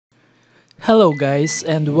Hello guys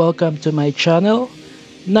and welcome to my channel.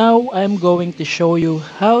 Now I'm going to show you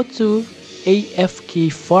how to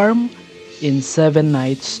AFK farm in 7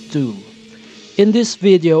 Nights 2. In this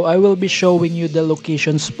video I will be showing you the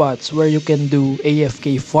location spots where you can do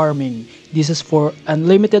AFK farming. This is for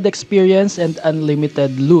unlimited experience and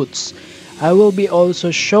unlimited loots. I will be also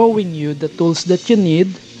showing you the tools that you need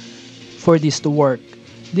for this to work.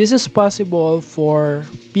 This is possible for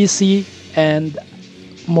PC and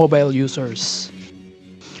mobile users.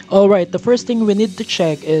 Alright, the first thing we need to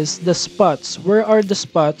check is the spots. Where are the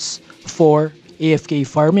spots for AFK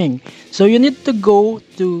farming? So you need to go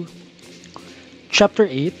to chapter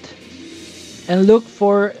 8 and look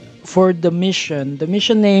for the mission. The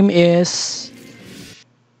mission name is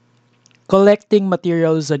collecting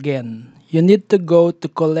materials again. You need to go to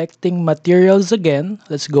collecting materials again.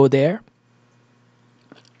 Let's go there.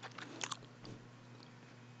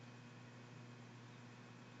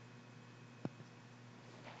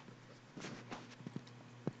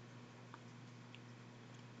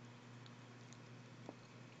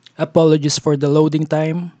 Apologies for the loading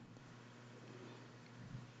time.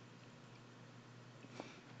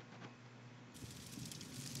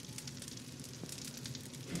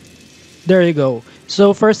 There you go.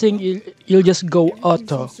 So first thing, you'll just go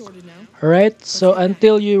auto. Alright, so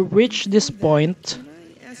until you reach this point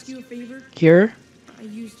here,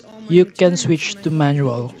 you can switch to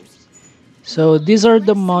manual. So these are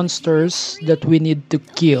the monsters that we need to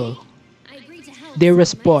kill. They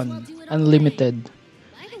respawn unlimited.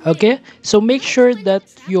 Okay, so make sure that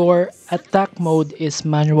your attack mode is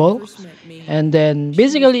manual. And then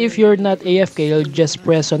basically if you're not AFK, you'll just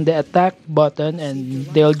press on the attack button and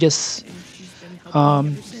they'll just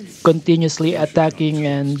continuously attacking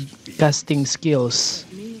and casting skills.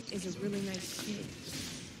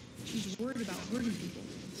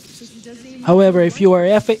 However, if you are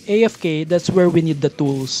AFK, that's where we need the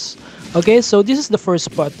tools. Okay, so this is the first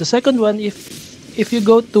spot. The second one, if you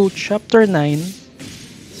go to chapter 9,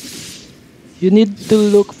 you need to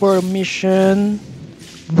look for a mission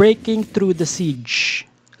breaking through the siege.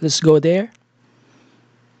 Let's go there.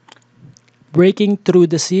 Breaking through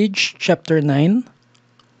the siege, chapter 9.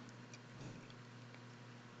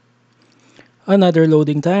 Another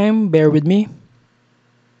loading time, bear with me.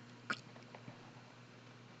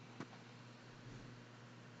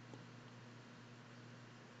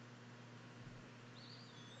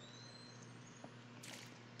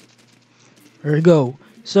 There you go.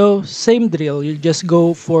 So same drill, you just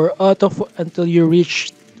go for auto until you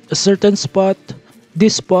reach a certain spot,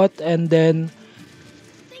 this spot, and then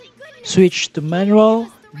switch to manual.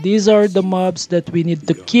 These are the mobs that we need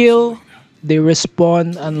to kill. They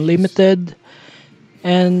respawn unlimited,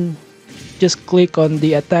 and just click on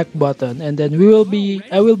the attack button, and then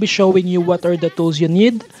I will be showing you what are the tools you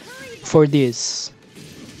need for this.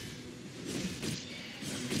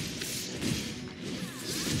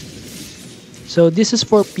 So this is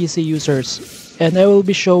for PC users, and I will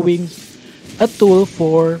be showing a tool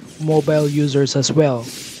for mobile users as well.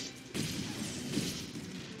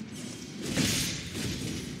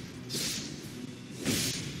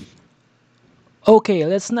 Okay,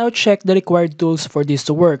 let's now check the required tools for this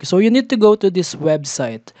to work. So you need to go to this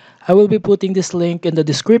website. I will be putting this link in the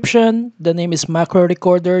description. The name is Macro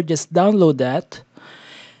Recorder. Just download that.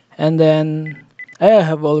 And then I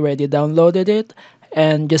have already downloaded it.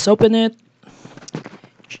 And just open it.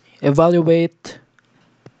 Evaluate.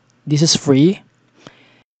 This is free.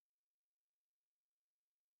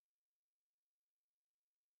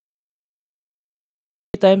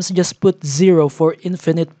 Times just put 0 for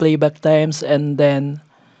infinite playback times, and then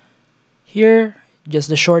here just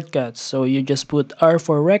the shortcuts. So you just put R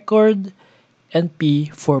for record and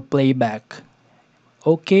P for playback.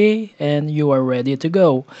 Okay, and you are ready to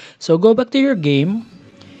go. So go back to your game.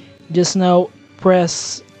 Just now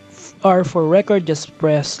press R for record, just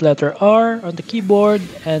press letter R on the keyboard,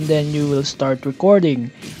 and then you will start recording.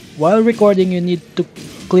 While recording, you need to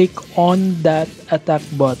click on that attack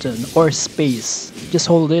button or space. Just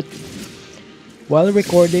hold it while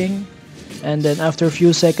recording, and then after a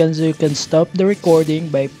few seconds you can stop the recording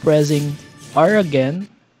by pressing R again.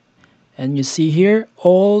 And you see here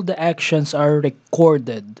all the actions are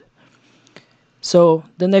recorded. So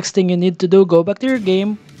the next thing you need to do, go back to your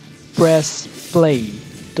game, press play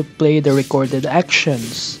to play the recorded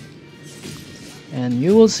actions, and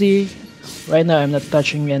you will see right now I'm not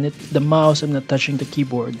touching the mouse, I'm not touching the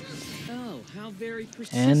keyboard.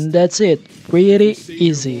 And that's it. Pretty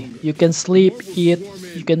easy. You can sleep, eat,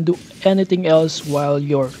 you can do anything else while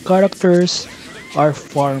your characters are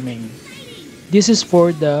farming. This is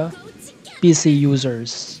for the PC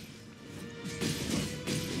users.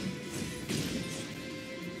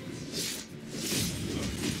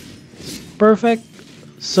 Perfect.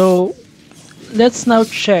 So let's now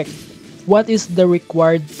check what is the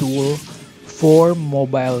required tool for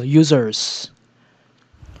mobile users.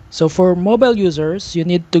 So for mobile users, you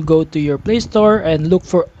need to go to your Play Store and look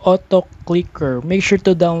for Auto Clicker. Make sure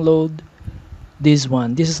to download this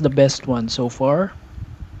one. This is the best one so far.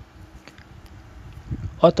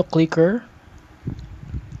 Auto Clicker.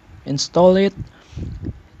 Install it.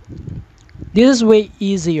 This is way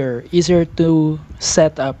easier to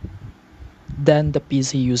set up than the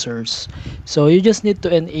PC users. So you just need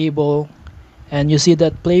to enable, and you see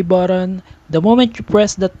that play button. The moment you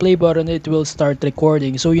press that play button, it will start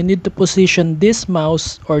recording. So you need to position this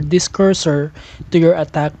mouse or this cursor to your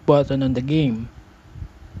attack button on the game.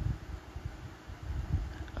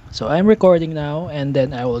 So I'm recording now, and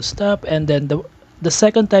then I will stop, and then the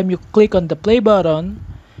second time you click on the play button,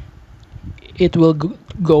 it will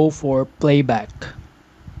go for playback.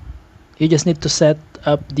 You just need to set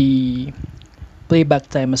up the playback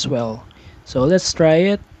time as well. So let's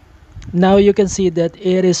try it. Now you can see that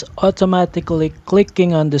it is automatically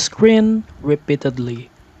clicking on the screen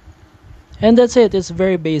repeatedly. And that's it. It's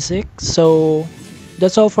very basic. So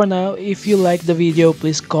that's all for now. If you like the video,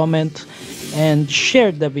 please comment and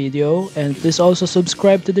share the video, and please also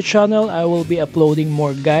subscribe to the channel. I will be uploading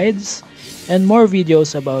more guides and more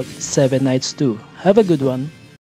videos about 7 Nights 2. Have a good one.